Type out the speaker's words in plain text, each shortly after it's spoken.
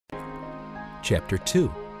Chapter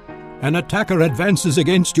 2. An attacker advances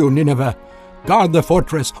against you, Nineveh. Guard the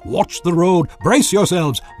fortress, watch the road, brace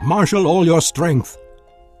yourselves, marshal all your strength.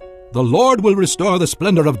 The Lord will restore the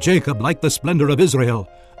splendor of Jacob like the splendor of Israel,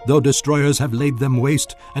 though destroyers have laid them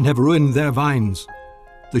waste and have ruined their vines.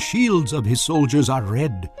 The shields of his soldiers are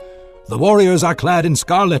red. The warriors are clad in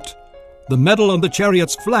scarlet. The metal on the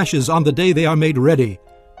chariots flashes on the day they are made ready.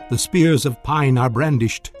 The spears of pine are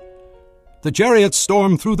brandished. The chariots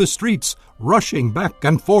storm through the streets, rushing back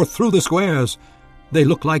and forth through the squares. They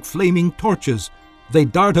look like flaming torches. They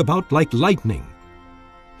dart about like lightning.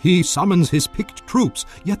 He summons his picked troops,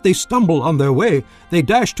 yet they stumble on their way. They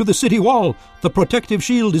dash to the city wall. The protective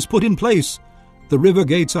shield is put in place. The river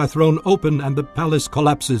gates are thrown open and the palace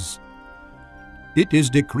collapses. It is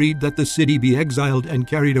decreed that the city be exiled and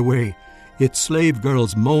carried away. Its slave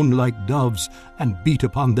girls moan like doves and beat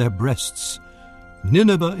upon their breasts.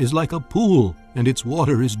 Nineveh is like a pool, and its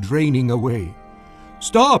water is draining away.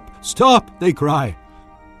 "Stop! Stop!" they cry.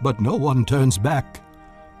 But no one turns back.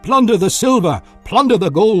 "Plunder the silver! Plunder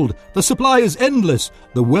the gold! The supply is endless,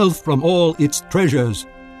 the wealth from all its treasures."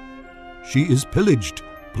 She is pillaged,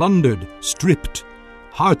 plundered, stripped.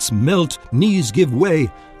 Hearts melt, knees give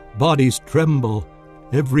way, bodies tremble,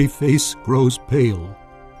 every face grows pale.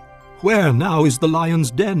 Where now is the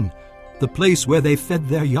lion's den? The place where they fed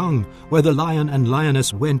their young, where the lion and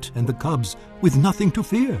lioness went and the cubs, with nothing to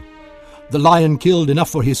fear. The lion killed enough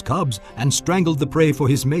for his cubs and strangled the prey for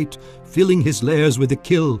his mate, filling his lairs with the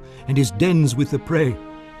kill and his dens with the prey.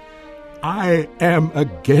 "I am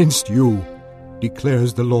against you,"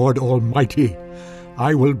 declares the Lord Almighty.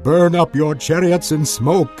 "I will burn up your chariots in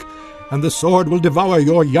smoke, and the sword will devour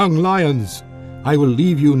your young lions. I will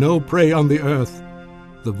leave you no prey on the earth.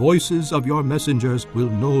 The voices of your messengers will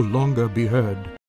no longer be heard."